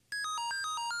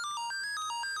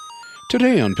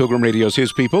Today on Pilgrim Radio's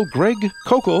His People, Greg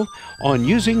Koukl on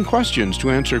using questions to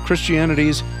answer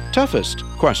Christianity's toughest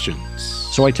questions.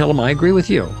 So I tell him, I agree with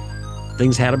you.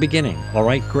 Things had a beginning. All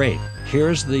right, great.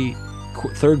 Here's the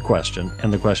third question,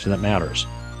 and the question that matters.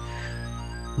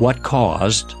 What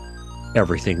caused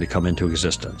everything to come into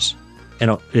existence?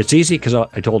 And it's easy because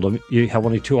I told him you have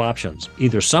only two options,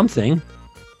 either something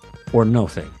or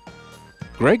nothing.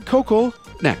 Greg Koukl,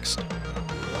 next.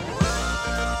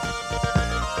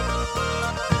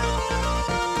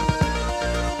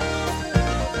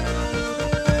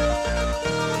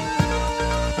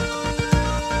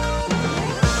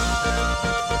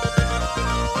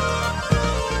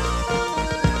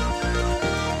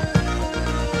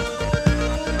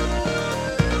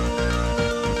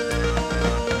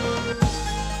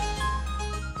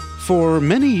 For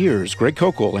many years, Greg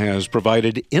Koukl has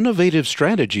provided innovative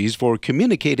strategies for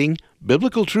communicating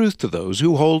biblical truth to those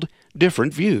who hold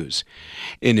different views.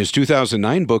 In his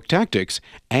 2009 book, Tactics,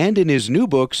 and in his new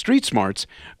book, Street Smarts,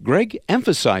 Greg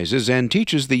emphasizes and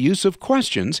teaches the use of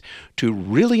questions to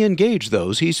really engage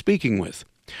those he's speaking with.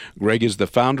 Greg is the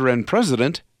founder and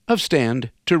president of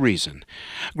Stand to Reason.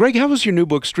 Greg, how is your new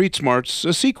book, Street Smarts,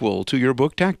 a sequel to your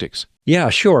book, Tactics?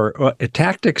 Yeah, sure.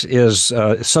 Tactics is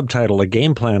subtitle, a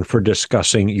game plan for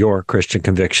discussing your Christian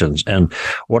convictions. And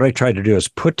what I try to do is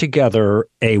put together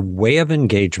a way of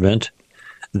engagement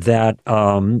that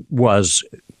was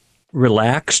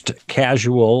relaxed,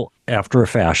 casual after a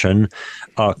fashion,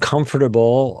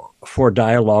 comfortable for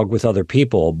dialogue with other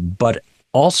people, but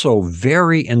also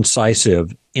very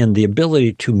incisive in the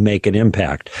ability to make an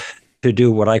impact, to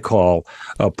do what I call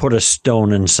put a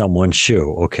stone in someone's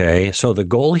shoe, okay? So the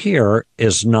goal here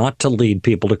is not to lead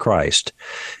people to Christ.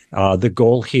 The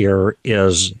goal here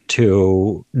is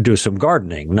to do some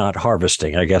gardening, not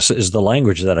harvesting, I guess is the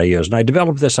language that I use. And I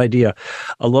developed this idea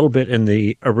a little bit in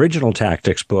the original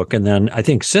Tactics book. And then I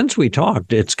think since we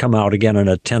talked, it's come out again in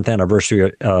a 10th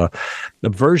anniversary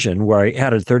version where I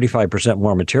added 35%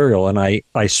 more material. And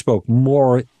I spoke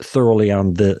more thoroughly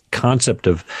on the concept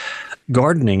of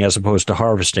gardening as opposed to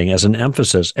harvesting as an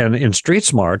emphasis. And in Street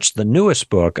Smarts, the newest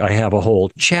book, I have a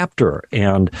whole chapter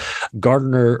and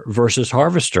gardener versus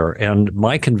harvester. And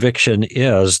my conviction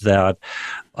is that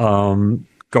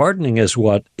gardening is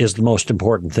what is the most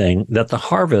important thing, that the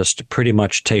harvest pretty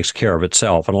much takes care of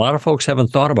itself. And a lot of folks haven't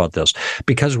thought about this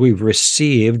because we've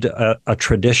received a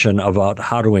tradition about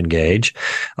how to engage.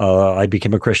 I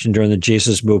became a Christian during the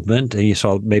Jesus movement, and you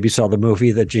maybe saw the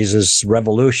movie, The Jesus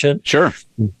Revolution. Sure.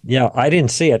 Yeah, I didn't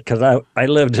see it because I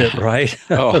lived it, right?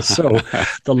 Oh. So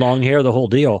the long hair, the whole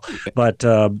deal. But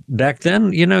back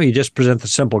then, you just present the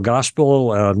simple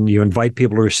gospel, you invite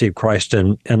people to receive Christ,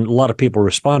 and a lot of people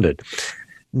responded.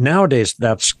 Nowadays,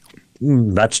 that's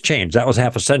changed. That was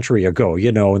half a century ago,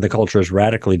 and the culture is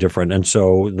radically different. And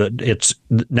so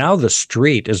now the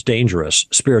street is dangerous,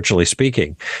 spiritually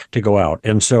speaking, to go out.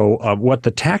 And so what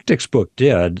the Tactics book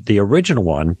did, the original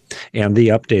one and the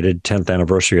updated 10th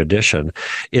anniversary edition,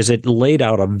 is it laid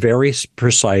out a very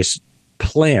precise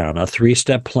plan, a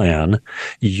 3-step plan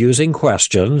using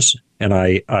questions. And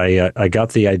I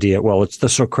got the idea, well, it's the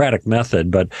Socratic method,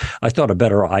 but I thought a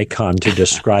better icon to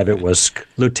describe it was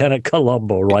Lieutenant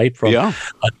Columbo, right? From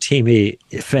TV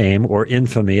fame or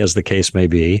infamy, as the case may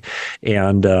be.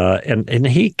 And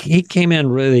he came in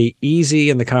really easy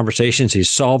in the conversations.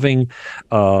 He's solving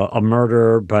a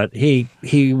murder, but he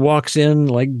walks in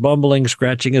like bumbling,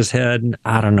 scratching his head. And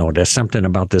I don't know, there's something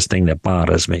about this thing that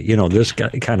bothers me. This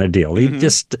kind of deal. He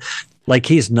just, like,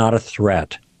 he's not a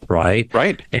threat. Right.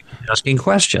 And he's asking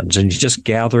questions, and he's just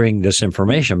gathering this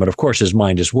information. But of course, his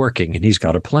mind is working, and he's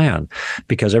got a plan,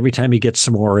 because every time he gets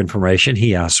some more information,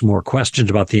 he asks more questions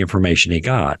about the information he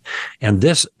got. And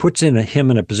this puts him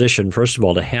in a position, first of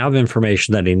all, to have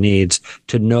information that he needs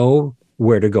to know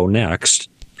where to go next.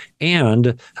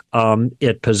 And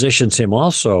it positions him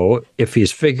also, if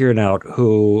he's figuring out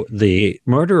who the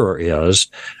murderer is,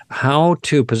 how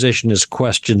to position his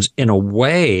questions in a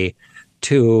way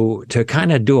to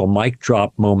kind of do a mic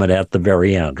drop moment at the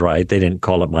very end, right? They didn't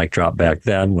call it mic drop back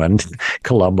then when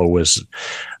Columbo was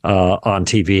on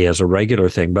TV as a regular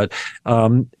thing. But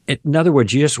in other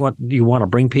words, you want to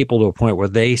bring people to a point where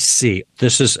they see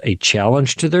this is a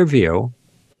challenge to their view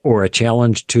or a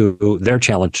challenge to their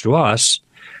challenge to us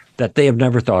that they have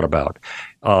never thought about.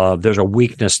 There's a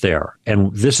weakness there.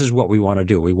 And this is what we want to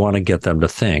do. We want to get them to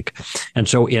think. And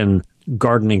so in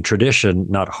gardening tradition,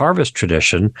 not harvest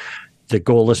tradition, the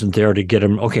goal isn't there to get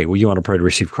them, okay, well, you want to pray to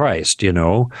receive Christ,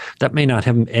 that may not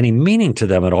have any meaning to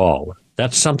them at all.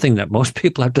 That's something that most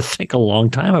people have to think a long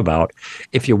time about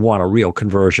if you want a real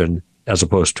conversion as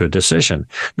opposed to a decision.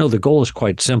 No, the goal is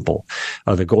quite simple.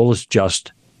 The goal is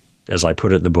just as I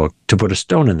put it in the book, to put a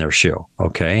stone in their shoe.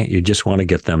 Okay. You just want to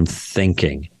get them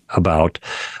thinking about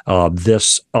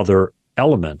this other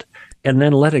element and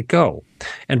then let it go.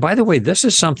 And by the way, this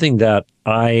is something that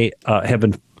I have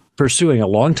been pursuing a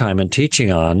long time and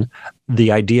teaching on,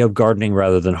 the idea of gardening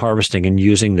rather than harvesting, and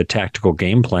using the tactical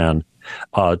game plan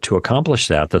to accomplish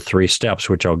that, the 3 steps,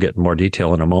 which I'll get in more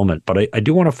detail in a moment. But I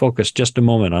do want to focus just a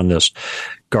moment on this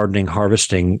gardening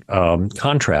harvesting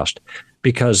contrast,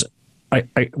 because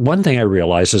one thing I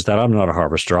realize is that I'm not a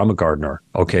harvester, I'm a gardener.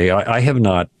 Okay. I have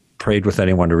not prayed with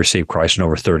anyone to receive Christ in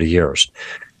over 30 years.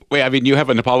 Wait, I mean, you have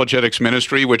an apologetics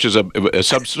ministry, which is a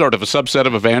sort of a subset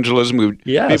of evangelism.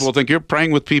 Yes. People think you're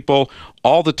praying with people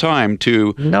all the time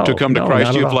to come to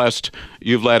Christ.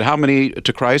 You've led how many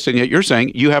to Christ, and yet you're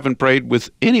saying you haven't prayed with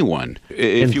anyone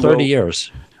in 30 years.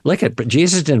 Look at, but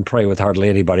Jesus didn't pray with hardly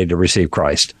anybody to receive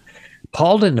Christ.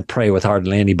 Paul didn't pray with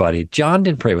hardly anybody. John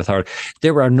didn't pray with hardly.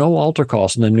 There are no altar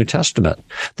calls in the New Testament.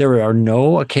 There are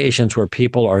no occasions where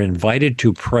people are invited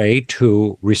to pray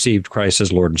to receive Christ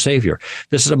as Lord and Savior.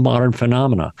 This is a modern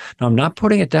phenomenon. Now, I'm not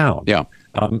putting it down. Yeah.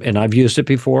 And I've used it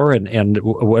before, and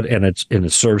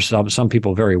it serves some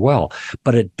people very well,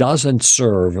 but it doesn't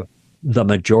serve the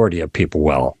majority of people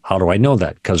well. How do I know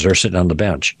that? Because they're sitting on the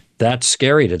bench. That's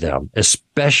scary to them,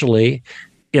 especially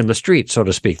in the street, so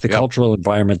to speak, the cultural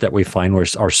environment that we find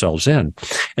ourselves in.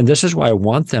 And this is why I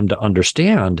want them to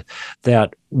understand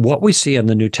that what we see in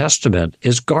the New Testament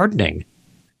is gardening.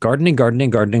 Gardening.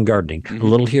 Mm-hmm. A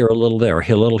little here, a little there,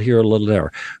 a little here, a little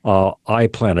there. I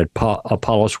planted,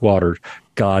 Apollos watered,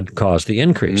 God caused the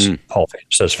increase, Paul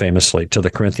says famously to the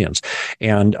Corinthians.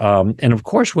 And of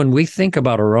course, when we think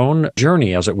about our own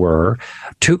journey, as it were,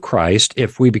 to Christ,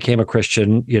 if we became a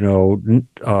Christian, in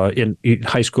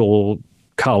high school,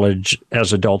 college,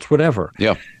 as adults, whatever.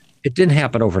 Yeah. It didn't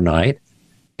happen overnight.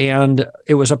 And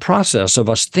it was a process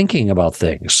of us thinking about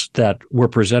things that were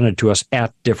presented to us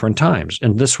at different times.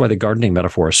 And this is why the gardening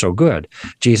metaphor is so good.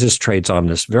 Jesus trades on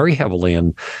this very heavily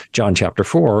in John chapter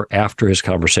 4 after his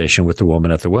conversation with the woman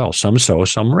at the well. Some sow,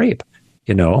 some reap,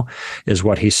 is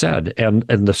what he said. And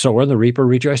the sower and the reaper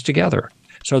rejoice together.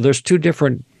 So there's 2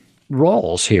 different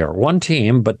roles here, one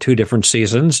team, but 2 different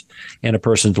seasons in a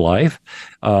person's life,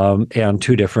 and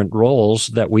 2 different roles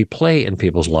that we play in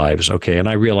people's lives. Okay. And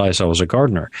I realized I was a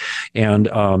gardener. And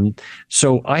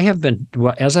so I have been,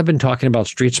 as I've been talking about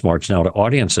street smarts now to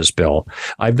audiences, Bill,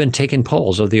 I've been taking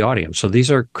polls of the audience. So these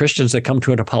are Christians that come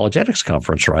to an apologetics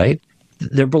conference, right?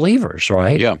 They're believers,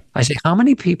 right? Yeah. I say, how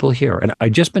many people here? And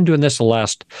I've just been doing this the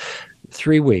last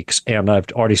 3 weeks, and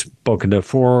I've already spoken to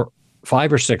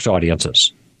 5 or 6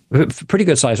 audiences. Pretty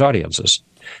good sized audiences.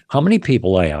 How many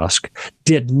people, I ask,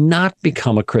 did not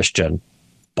become a Christian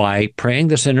by praying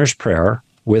the sinner's prayer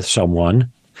with someone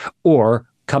or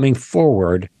coming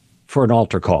forward for an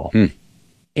altar call?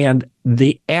 And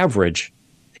the average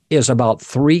is about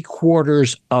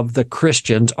 3/4 of the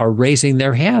Christians are raising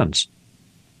their hands.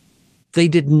 They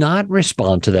did not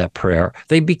respond to that prayer.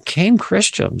 They became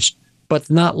Christians, but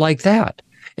not like that.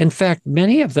 In fact,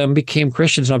 many of them became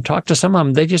Christians. I've talked to some of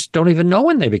them. They just don't even know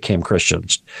when they became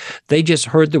Christians. They just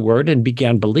heard the word and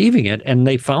began believing it, and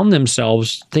they found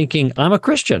themselves thinking, I'm a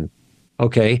Christian.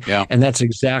 Okay. Yeah. And that's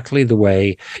exactly the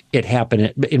way it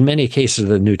happened in many cases of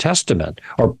the New Testament.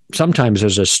 Or sometimes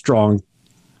there's a strong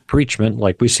preachment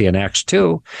like we see in Acts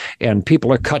 2, and people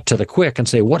are cut to the quick and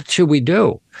say, what should we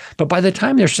do? But by the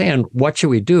time they're saying, what should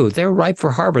we do? They're ripe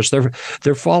for harvest.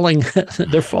 They're falling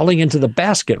they're falling into the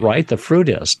basket, right? The fruit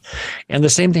is. And the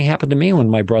same thing happened to me when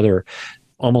my brother,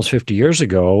 almost 50 years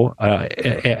ago,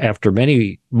 after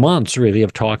many months really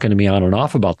of talking to me on and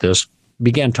off about this,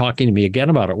 began talking to me again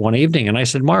about it one evening. And I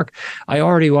said, Mark, I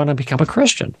already want to become a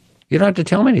Christian. You don't have to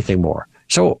tell me anything more.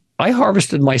 So I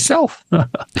harvested myself,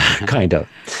 kind of.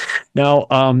 Now,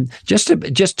 just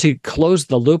to close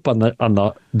the loop on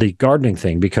the gardening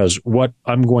thing, because what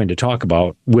I'm going to talk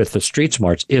about with the Street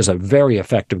Smarts is a very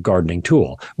effective gardening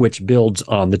tool, which builds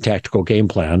on the tactical game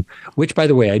plan, which, by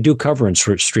the way, I do cover in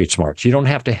Street Smarts. You don't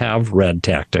have to have read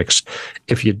tactics.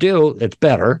 If you do, it's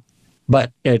better.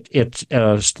 But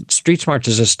Street Smarts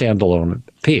is a standalone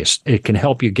piece. It can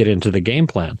help you get into the game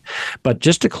plan. But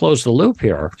just to close the loop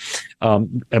here,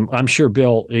 I'm sure,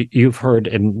 Bill, you've heard,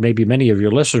 and maybe many of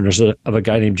your listeners, of a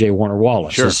guy named J. Warner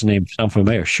Wallace. Sure. His name sounds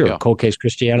familiar. Sure. Yeah. Cold Case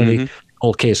Christianity,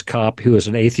 Cold Case Cop, who was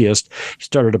an atheist. He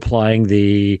started applying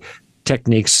the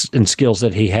techniques and skills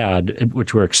that he had,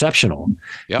 which were exceptional.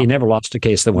 Yep. He never lost a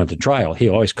case that went to trial. He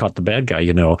always caught the bad guy,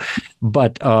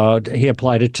 But he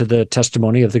applied it to the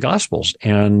testimony of the Gospels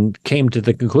and came to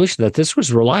the conclusion that this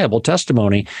was reliable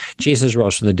testimony. Jesus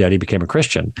rose from the dead. He became a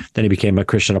Christian. Then he became a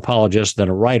Christian apologist, then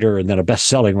a writer, and then a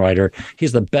best-selling writer.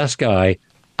 He's the best guy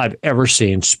I've ever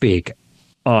seen speak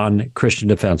on Christian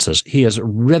defenses. He is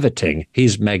riveting.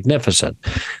 He's magnificent.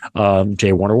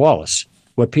 J. Warner Wallace.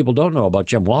 What people don't know about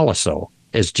Jim Wallace, though,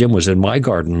 is Jim was in my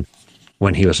garden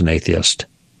when he was an atheist.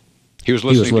 He was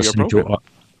listening to your program.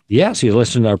 Yes, he was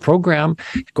listening to our program,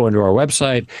 going to our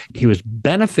website. He was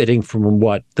benefiting from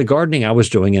what the gardening I was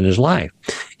doing in his life.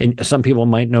 And some people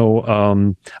might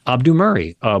know Abdu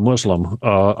Murray, a Muslim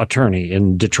attorney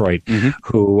in Detroit,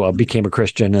 who became a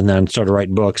Christian and then started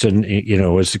writing books and,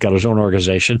 has got his own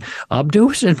organization. Abdu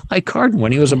was in my garden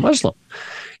when he was a Muslim.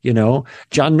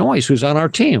 John Noyes, who's on our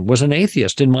team, was an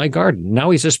atheist in my garden. Now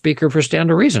he's a speaker for Stand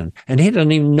to Reason. And he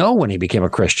doesn't even know when he became a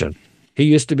Christian. He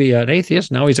used to be an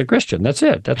atheist. Now he's a Christian. That's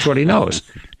it. That's what he knows.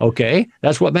 Okay.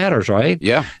 That's what matters, right?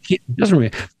 Yeah. He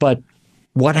doesn't. But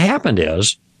what happened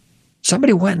is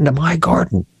somebody went into my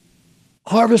garden,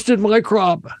 harvested my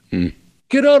crop.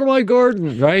 Get out of my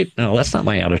garden, right? No, that's not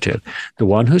my attitude. The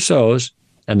one who sows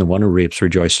and the one who reaps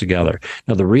rejoice together.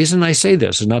 Now, the reason I say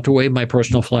this is not to wave my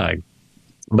personal flag,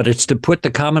 but it's to put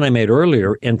the comment I made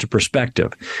earlier into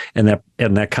perspective. And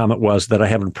that comment was that I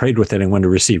haven't prayed with anyone to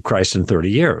receive Christ in 30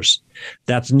 years.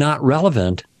 That's not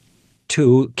relevant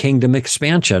to kingdom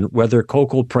expansion, whether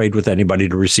Koukl prayed with anybody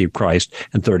to receive Christ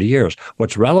in 30 years.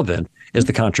 What's relevant is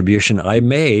the contribution I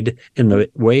made in the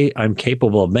way I'm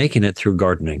capable of making it through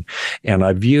gardening. And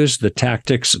I've used the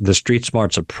tactics, the street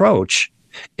smarts approach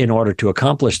in order to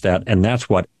accomplish that. And that's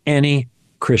what any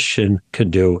Christian can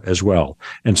do as well.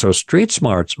 And so street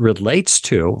smarts relates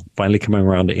to, finally coming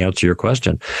around to answer your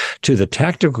question, to the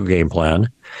tactical game plan,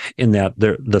 in that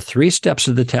the 3 steps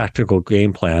of the tactical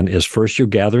game plan is, first, you're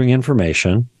gathering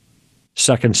information.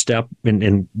 Second step,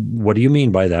 and what do you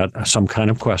mean by that? Some kind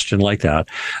of question like that.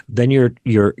 Then you're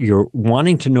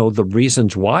wanting to know the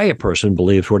reasons why a person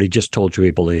believes what he just told you he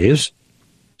believes.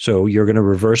 So you're going to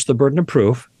reverse the burden of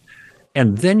proof.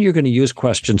 And then you're going to use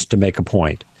questions to make a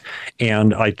point.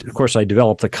 And I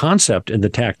developed the concept in the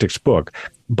tactics book,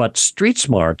 but street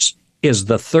smarts is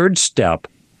the 3rd step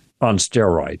on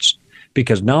steroids,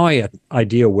 because now I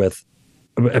deal with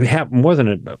more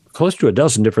than close to a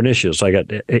dozen different issues. I got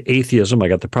atheism, I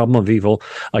got the problem of evil,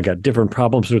 I got different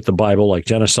problems with the Bible, like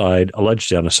genocide, alleged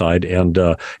genocide,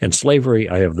 and slavery.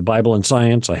 I have the Bible and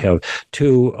science. I have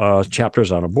 2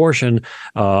 chapters on abortion.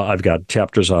 I've got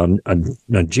chapters on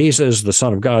Jesus, the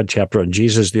Son of God, chapter on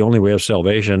Jesus, the only way of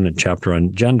salvation, and chapter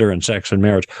on gender and sex and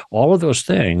marriage. All of those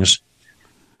things.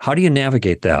 How do you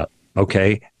navigate that?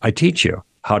 Okay, I teach you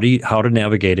how to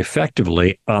navigate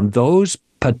effectively on those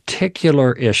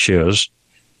particular issues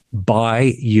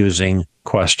by using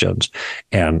questions.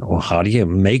 And how do you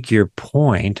make your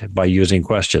point by using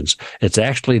questions? It's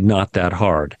actually not that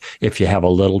hard if you have a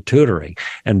little tutoring.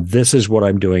 And this is what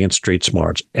I'm doing in Street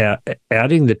Smarts.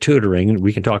 Adding the tutoring,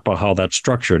 we can talk about how that's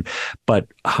structured, but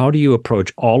how do you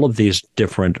approach all of these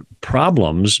different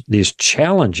problems, these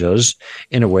challenges,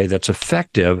 in a way that's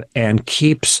effective and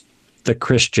keeps the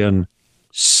Christian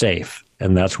safe?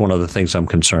 And that's one of the things I'm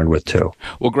concerned with, too.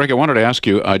 Well, Greg, I wanted to ask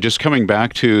you, just coming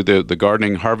back to the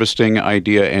gardening, harvesting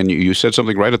idea, and you said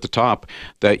something right at the top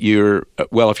that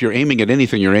if you're aiming at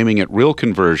anything, you're aiming at real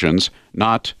conversions,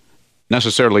 not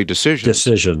necessarily decisions.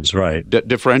 Decisions, right.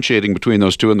 Differentiating between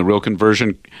those two and the real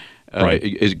conversion. Right.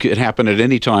 It could happen at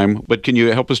any time, but can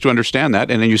you help us to understand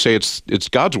that? And then you say it's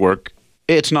God's work,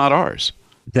 it's not ours.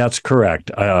 That's correct.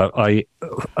 I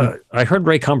heard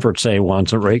Ray Comfort say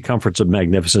once, and Ray Comfort's a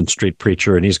magnificent street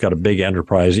preacher, and he's got a big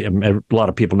enterprise. A lot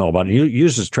of people know about it. He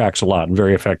uses tracks a lot and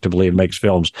very effectively and makes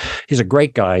films. He's a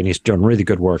great guy, and he's done really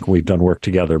good work, and we've done work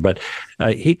together. But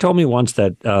he told me once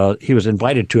that he was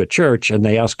invited to a church, and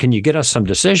they asked, can you get us some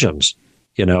decisions?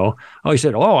 He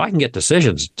said, I can get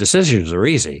decisions. Decisions are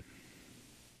easy.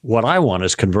 What I want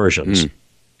is conversions.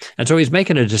 And so he's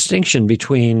making a distinction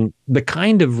between the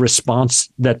kind of response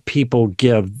that people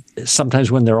give sometimes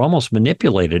when they're almost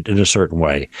manipulated in a certain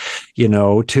way,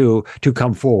 to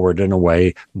come forward in a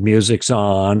way. Music's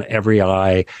on, every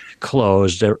eye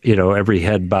closed, every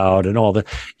head bowed, and all that,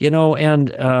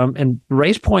 and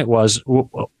Ray's point was,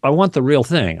 I want the real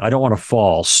thing. I don't want a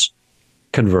false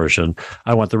conversion.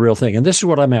 I want the real thing. And this is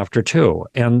what I'm after too.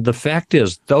 And the fact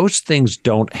is, those things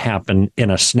don't happen in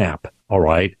a snap. All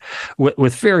right,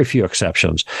 with very few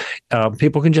exceptions.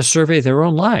 People can just survey their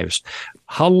own lives.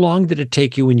 How long did it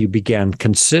take you when you began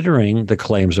considering the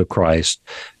claims of Christ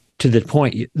to the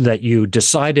point that you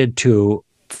decided to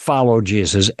follow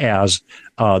Jesus as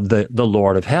the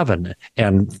Lord of heaven?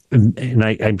 And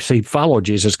I say follow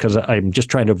Jesus because I'm just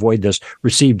trying to avoid this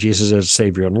receive Jesus as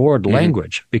Savior and Lord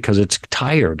language, because it's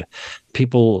tired.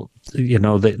 People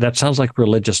that sounds like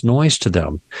religious noise to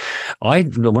them.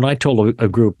 When I told a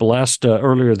group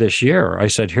earlier this year, I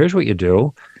said, here's what you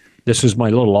do. This is my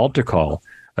little altar call.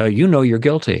 You're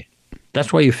guilty.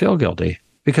 That's why you feel guilty,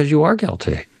 because you are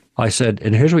guilty. I said,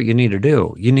 and here's what you need to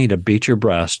do. You need to beat your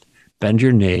breast, bend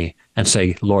your knee, and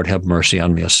say, Lord, have mercy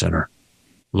on me, a sinner.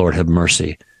 Lord, have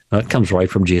mercy. That comes right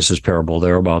from Jesus' parable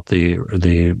there about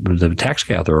the tax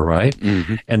gatherer, right?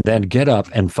 Mm-hmm. And then get up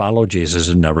and follow Jesus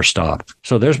and never stop.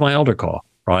 So there's my altar call,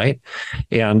 right?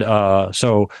 And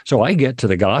so I get to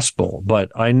the gospel,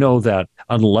 but I know that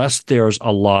unless there's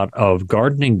a lot of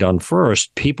gardening done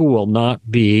first, people will not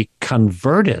be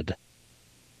converted.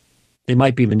 They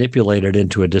might be manipulated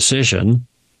into a decision,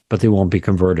 but they won't be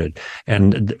converted.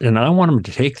 And I want them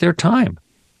to take their time.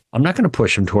 I'm not going to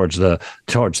push them towards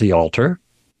the altar.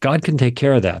 God can take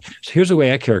care of that. So here's the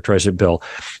way I characterize it, Bill.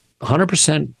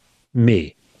 100%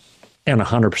 me and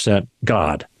 100%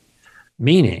 God,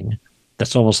 meaning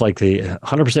that's almost like the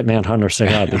 100% man, 100%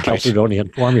 God, the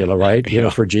Chalcedonian formula, right?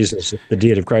 For Jesus, the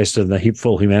deity of Christ and the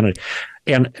full humanity.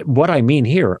 And what I mean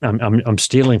here, I'm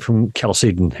stealing from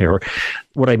Chalcedon here.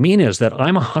 What I mean is that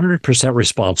I'm 100%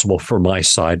 responsible for my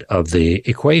side of the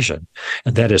equation,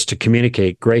 and that is to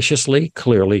communicate graciously,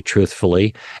 clearly,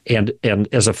 truthfully, and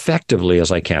as effectively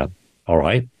as I can. All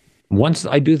right. Once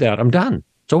I do that, I'm done.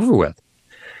 It's over with.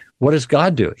 What does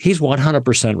God do? He's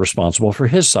 100% responsible for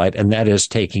his side, and that is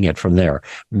taking it from there,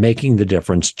 making the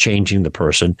difference, changing the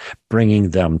person,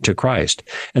 bringing them to Christ.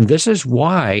 And this is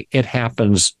why it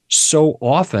happens so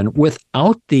often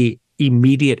without the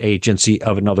immediate agency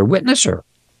of another witnesser,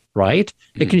 right?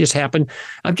 It can just happen.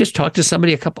 I've just talked to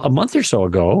somebody a month or so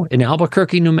ago in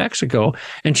Albuquerque, New Mexico,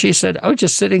 and she said, I was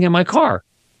just sitting in my car,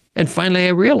 and finally I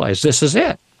realized this is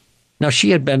it. Now,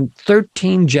 she had been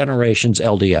 13 generations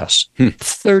LDS,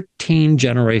 13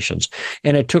 generations.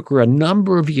 And it took her a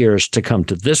number of years to come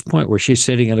to this point where she's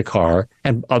sitting in a car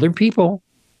and other people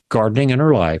gardening in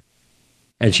her life.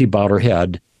 And she bowed her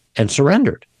head and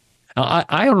surrendered. Now,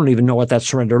 I don't even know what that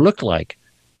surrender looked like.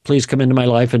 Please come into my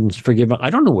life and forgive me. I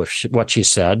don't know what she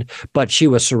said, but she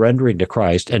was surrendering to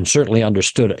Christ and certainly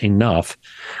understood enough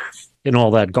in all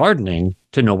that gardening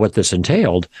to know what this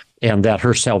entailed, and that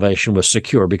her salvation was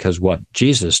secure because what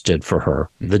Jesus did for her,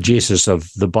 the Jesus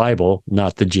of the Bible,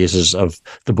 not the Jesus of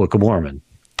the Book of Mormon.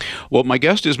 Well, my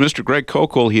guest is Mr. Greg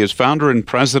Koukl. He is founder and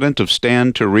president of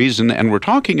Stand to Reason, and we're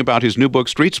talking about his new book,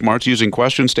 Street Smarts, using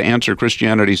questions to answer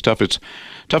Christianity's toughest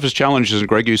challenges. And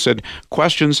Greg, you said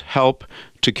questions help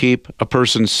to keep a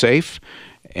person safe.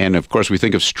 And, of course, we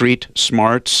think of street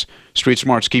smarts. Street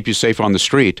smarts keep you safe on the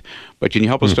street. But can you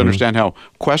help us to understand how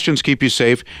questions keep you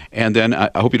safe? And then I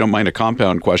hope you don't mind a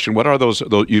compound question. What are those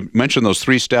you mentioned those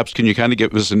 3 steps. Can you kind of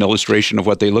give us an illustration of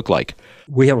what they look like?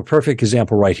 We have a perfect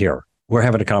example right here. We're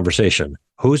having a conversation.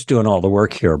 Who's doing all the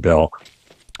work here, Bill?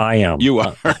 I am. You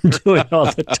are. I'm doing all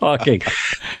the talking.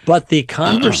 But the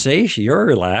conversation, you're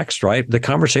relaxed, right? The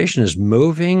conversation is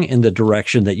moving in the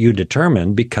direction that you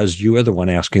determine because you are the one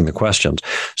asking the questions.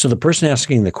 So the person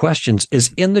asking the questions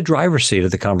is in the driver's seat of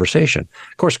the conversation.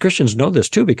 Of course, Christians know this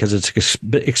too because it's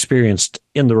experienced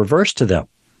in the reverse to them.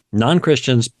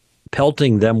 Non-Christians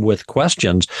pelting them with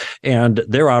questions, and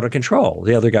they're out of control.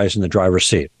 The other guy's in the driver's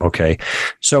seat. Okay.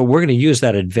 So we're going to use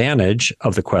that advantage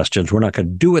of the questions. We're not going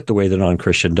to do it the way the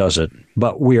non-Christian does it,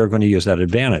 but we are going to use that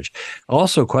advantage.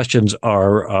 Also, questions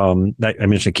are,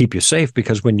 it's to keep you safe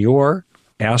because when you're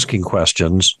asking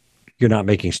questions, you're not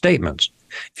making statements.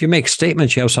 If you make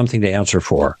statements, you have something to answer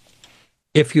for.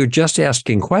 If you're just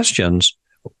asking questions,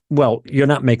 well, you're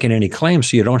not making any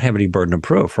claims, so you don't have any burden of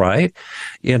proof, right?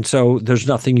 And so there's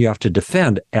nothing you have to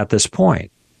defend at this point.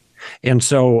 And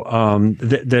so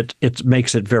that it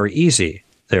makes it very easy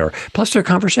there. Plus, they're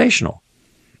conversational.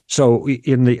 So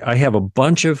I have a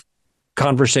bunch of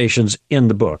conversations in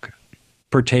the book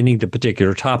pertaining to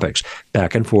particular topics,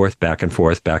 back and forth, back and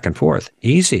forth, back and forth.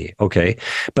 Easy, okay?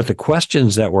 But the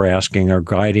questions that we're asking are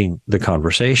guiding the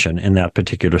conversation in that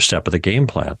particular step of the game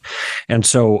plan. And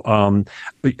so,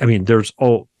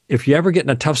 if you ever get in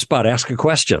a tough spot, ask a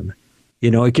question.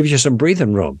 It gives you some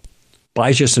breathing room,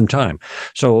 buys you some time.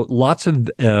 So lots of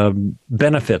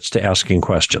benefits to asking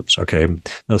questions, okay? Now,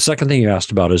 the second thing you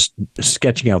asked about is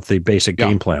sketching out the basic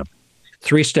game plan.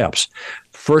 3 steps.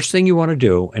 First thing you want to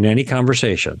do in any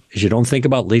conversation is you don't think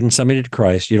about leading somebody to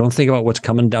Christ. You don't think about what's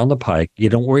coming down the pike. You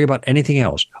don't worry about anything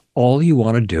else. All you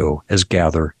want to do is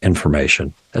gather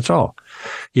information. That's all.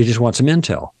 You just want some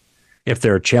intel. If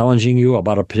they're challenging you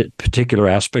about a particular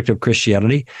aspect of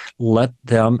Christianity,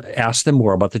 ask them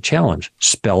more about the challenge.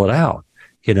 Spell it out.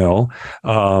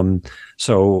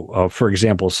 For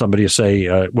example, somebody will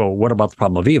say, well, what about the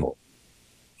problem of evil?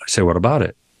 I say, what about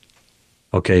it?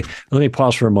 Okay, let me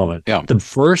pause for a moment. Yeah. The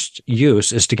first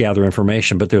use is to gather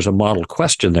information, but there's a model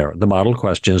question there. The model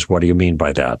question is, what do you mean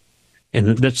by that?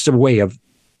 And that's a way of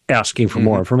asking for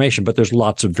more information, but there's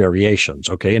lots of variations.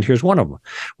 Okay, and here's one of them.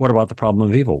 What about the problem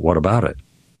of evil? What about it?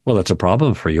 Well, that's a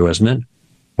problem for you, isn't it?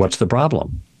 What's the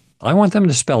problem? I want them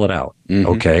to spell it out.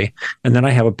 Okay, and then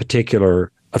I have a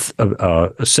particular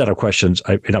a set of questions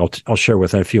I'll share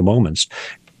with in a few moments,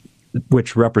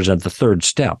 which represent the third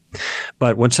step.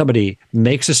 But when somebody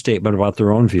makes a statement about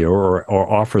their own view or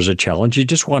offers a challenge, you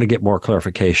just want to get more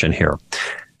clarification here.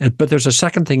 But there's a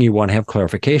second thing you want to have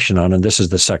clarification on, and this is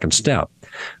the second step.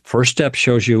 First step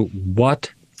shows you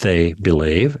what they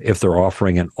believe, if they're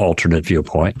offering an alternate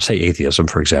viewpoint, say atheism,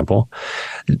 for example.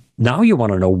 Now you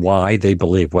want to know why they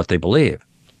believe what they believe.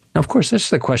 Now, of course, this is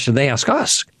the question they ask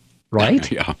us,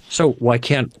 right? Yeah. So why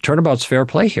can't turnabout's fair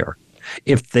play here?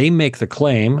 If they make the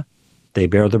claim, they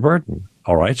bear the burden.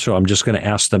 All right, so I'm just going to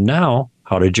ask them now,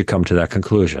 how did you come to that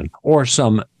conclusion? Or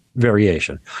some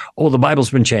variation. Oh, the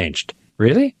Bible's been changed.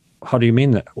 Really? How do you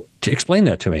mean that? To explain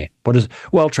that to me. What is,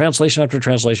 well, translation after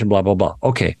translation, blah, blah, blah.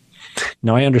 Okay,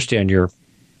 now I understand your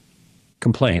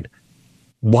complaint.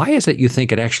 Why is it you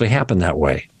think it actually happened that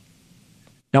way?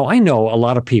 Now, I know a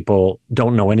lot of people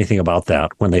don't know anything about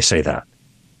that when they say that.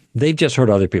 They've just heard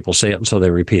other people say it, and so they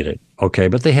repeat it, okay?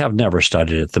 But they have never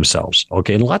studied it themselves,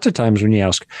 okay? And lots of times when you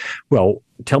ask, well,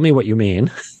 tell me what you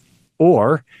mean,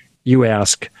 or you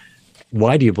ask,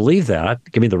 why do you believe that?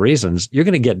 Give me the reasons. You're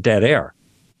going to get dead air.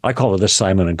 I call it the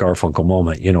Simon and Garfunkel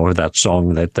moment, you know, that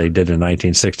song that they did in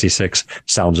 1966,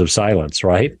 Sounds of Silence,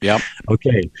 right? Yep.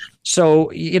 Okay.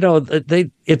 So, you know,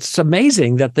 it's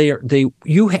amazing that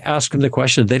you ask them the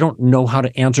question, they don't know how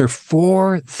to answer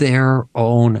for their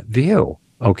own view.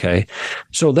 Okay.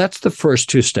 So that's the first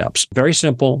two steps. Very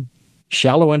simple,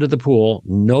 shallow end of the pool,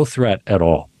 no threat at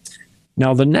all.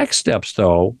 Now, the next steps,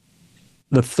 though,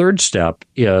 the third step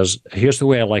is, here's the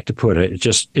way I like to put it.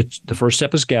 It's the first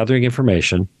step is gathering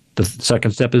information. The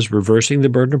second step is reversing the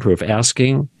burden of proof,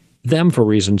 asking them for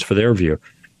reasons for their view.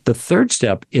 The third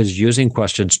step is using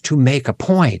questions to make a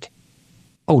point.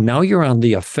 Oh, now you're on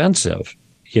the offensive.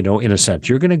 You know, in a sense,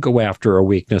 you're going to go after a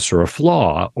weakness or a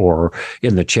flaw or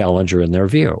in the challenge or in their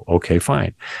view. Okay,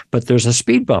 fine. But there's a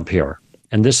speed bump here.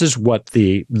 And this is what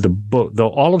the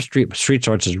Olive Street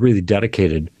Smarts is really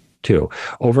dedicated to,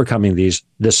 overcoming this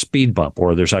speed bump,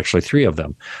 or there's actually three of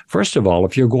them. First of all,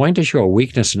 if you're going to show a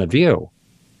weakness in a view,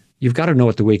 you've got to know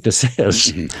what the weakness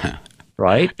is,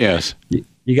 right? Yes.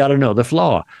 You got to know the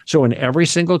flaw. So in every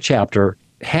single chapter,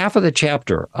 half of the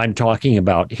chapter, I'm talking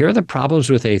about, here are the problems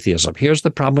with atheism. Here's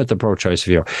the problem with the pro-choice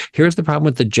view. Here's the problem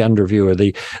with the gender view, or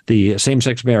the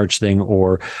same-sex marriage thing,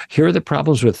 or here are the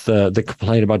problems with the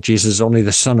complaint about Jesus is only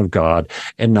the Son of God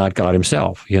and not God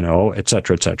himself, you know, et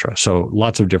cetera, et cetera. So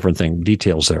lots of different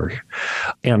details there.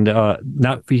 And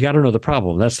now you got to know the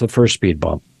problem. That's the first speed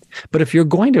bump. But if you're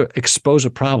going to expose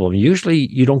a problem, usually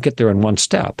you don't get there in one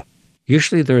step.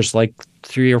 Usually there's like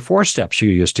 3 or 4 steps you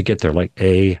use to get there, like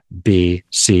A, B,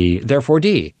 C, therefore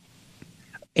D.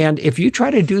 And if you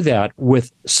try to do that with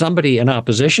somebody in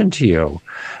opposition to you,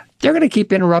 they're going to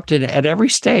keep interrupting at every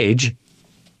stage,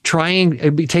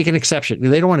 taking exception.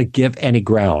 They don't want to give any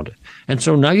ground. And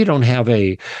so now you don't have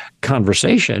a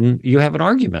conversation, you have an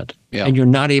argument. Yeah. And you're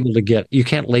not able to you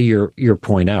can't lay your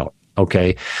point out.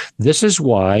 Okay. This is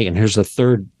why, and here's the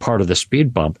third part of the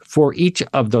speed bump, for each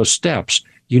of those steps,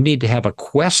 you need to have a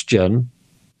question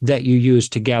that you use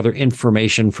to gather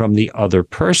information from the other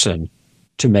person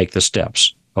to make the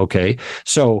steps. Okay.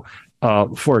 So,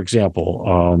 for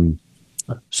example,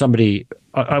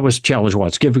 I was challenged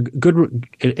once, give a good,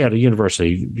 at a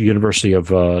University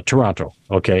of Toronto.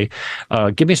 Okay.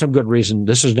 Give me some good reason.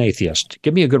 This is an atheist.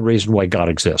 Give me a good reason why God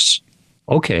exists.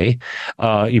 Okay.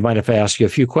 You mind if I ask you a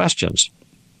few questions?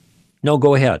 No,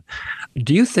 go ahead.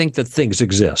 Do you think that things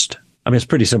exist? I mean, it's a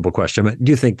pretty simple question, but do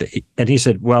you think that, and he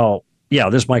said, well, yeah,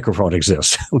 this microphone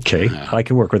exists. Okay, I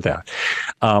can work with that.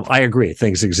 I agree,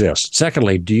 things exist.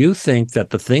 Secondly, do you think that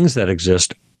the things that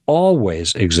exist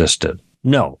always existed?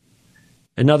 No.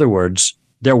 In other words,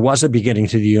 there was a beginning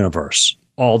to the universe.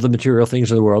 All the material things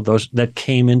of the world, those that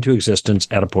came into existence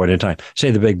at a point in time,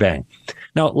 say the Big Bang.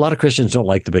 Now, a lot of Christians don't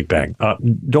like the Big Bang.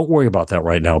 Don't worry about that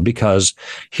right now, because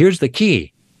here's the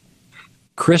key.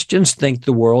 Christians think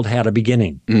the world had a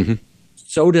beginning. Mm-hmm.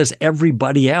 So does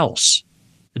everybody else.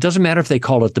 It doesn't matter if they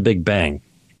call it the Big Bang.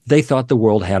 They thought the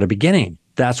world had a beginning.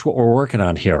 That's what we're working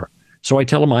on here. So I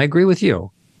tell them, I agree with you.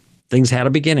 Things had a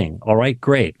beginning. All right,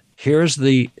 great. Here's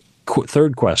the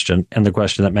third question, and the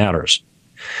question that matters.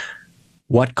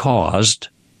 What caused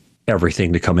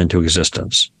everything to come into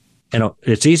existence? And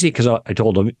it's easy because I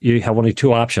told them you have only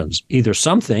 2 options. Either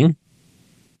something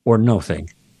or no thing.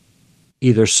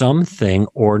 Either something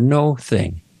or no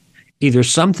thing. Either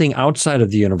something outside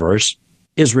of the universe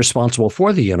is responsible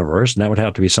for the universe, and that would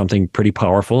have to be something pretty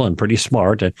powerful and pretty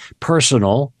smart and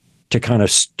personal to kind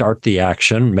of start the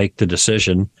action, make the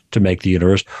decision to make the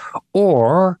universe,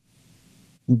 or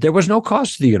there was no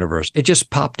cause to the universe. It just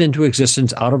popped into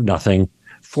existence out of nothing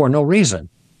for no reason,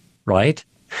 right?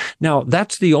 Now,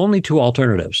 that's the only two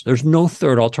alternatives. There's no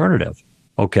third alternative,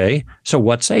 okay? So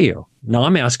what say you? Now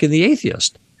I'm asking the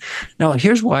atheist. Now,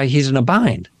 here's why he's in a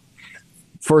bind.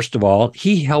 First of all,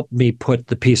 he helped me put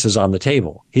the pieces on the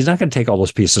table. He's not going to take all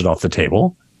those pieces off the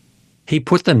table. He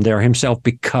put them there himself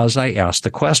because I asked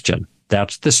the question.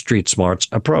 That's the street smarts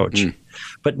approach.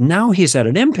 But now he's at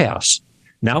an impasse.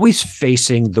 Now he's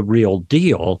facing the real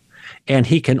deal, and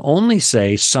he can only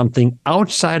say something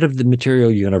outside of the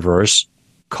material universe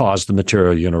caused the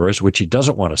material universe, which he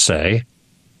doesn't want to say.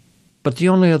 But the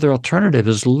only other alternative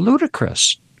is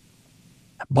ludicrous.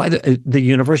 The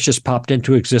universe just popped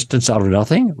into existence out of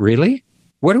nothing? Really?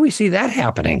 Where do we see that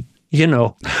happening?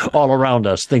 All around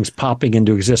us, things popping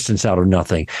into existence out of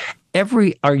nothing.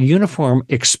 Our uniform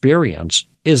experience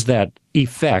is that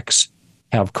effects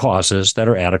have causes that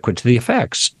are adequate to the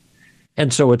effects.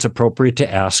 And so it's appropriate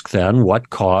to ask then what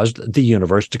caused the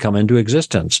universe to come into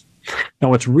existence. Now,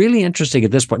 what's really interesting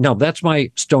at this point, now that's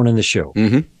my stone in the shoe.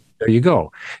 There you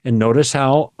go. And notice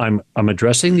how I'm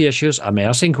addressing the issues, I'm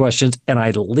asking questions, and I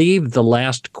leave the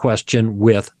last question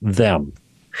with them.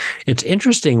 It's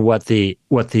interesting what the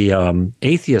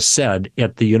atheist said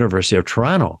at the University of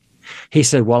Toronto. He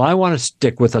said, well, I want to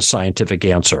stick with a scientific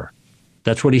answer.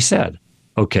 That's what he said.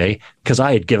 Okay, because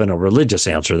I had given a religious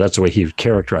answer. That's the way he would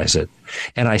characterize it.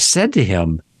 And I said to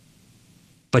him,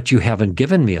 but you haven't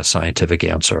given me a scientific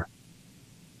answer.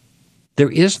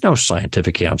 There is no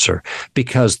scientific answer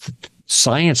because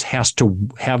science has to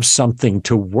have something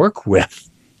to work with.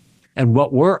 And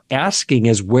what we're asking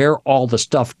is where all the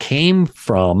stuff came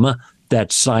from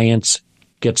that science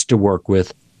gets to work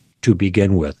with to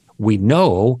begin with. We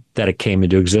know that it came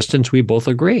into existence. We both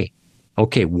agree.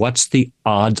 Okay, what's the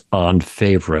odds-on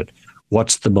favorite?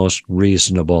 What's the most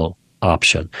reasonable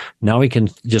option? Now we can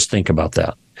just think about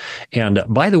that. And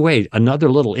by the way,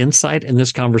 another little insight in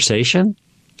this conversation,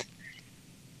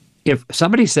 if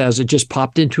somebody says it just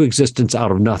popped into existence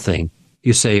out of nothing,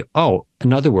 you say, oh,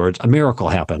 in other words, a miracle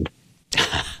happened.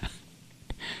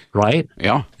 Right?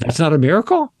 Yeah. That's not a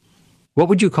miracle? What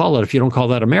would you call it if you don't call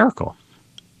that a miracle?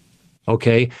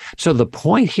 Okay, so the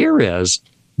point here is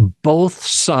both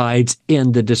sides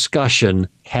in the discussion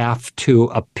have to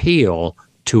appeal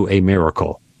to a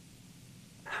miracle.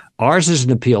 Ours is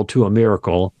an appeal to a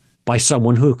miracle by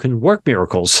someone who can work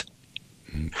miracles.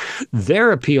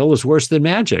 Their appeal is worse than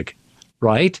magic,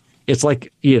 right? It's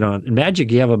like, in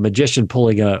magic, you have a magician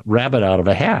pulling a rabbit out of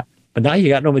a hat, but now you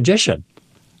got no magician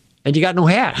and you got no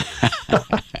hat.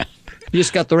 You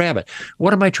just got the rabbit.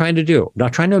 What am I trying to do? I'm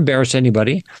not trying to embarrass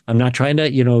anybody. I'm not trying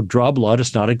to, draw blood.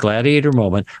 It's not a gladiator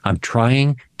moment. I'm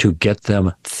trying to get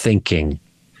them thinking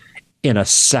in a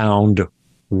sound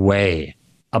way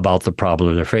about the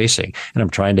problem they're facing. And I'm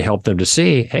trying to help them to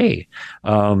see, hey,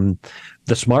 the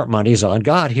smart money's on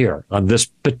God here on this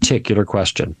particular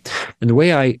question. And the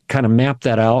way I kind of mapped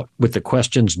that out with the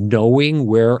questions, knowing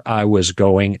where I was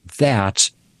going,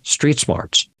 that's street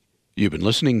smarts. You've been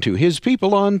listening to His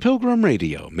People on Pilgrim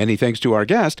Radio. Many thanks to our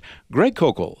guest, Greg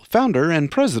Koukl, founder and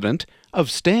president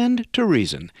of Stand to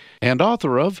Reason and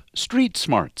author of Street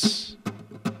Smarts.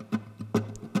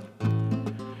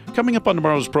 Coming up on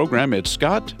tomorrow's program, it's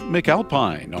Scott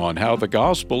McAlpine on how the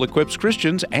gospel equips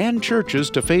Christians and churches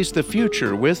to face the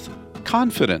future with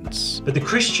confidence. But the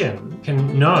Christian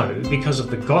can know, because of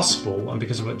the gospel and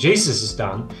because of what Jesus has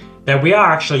done, that we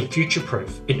are actually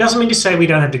future-proof. It doesn't mean to say we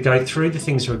don't have to go through the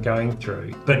things we're going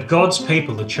through, but God's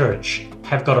people, the church,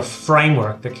 have got a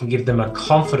framework that can give them a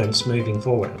confidence moving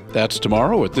forward. That's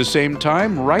tomorrow at the same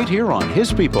time, right here on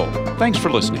His People. Thanks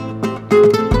for listening.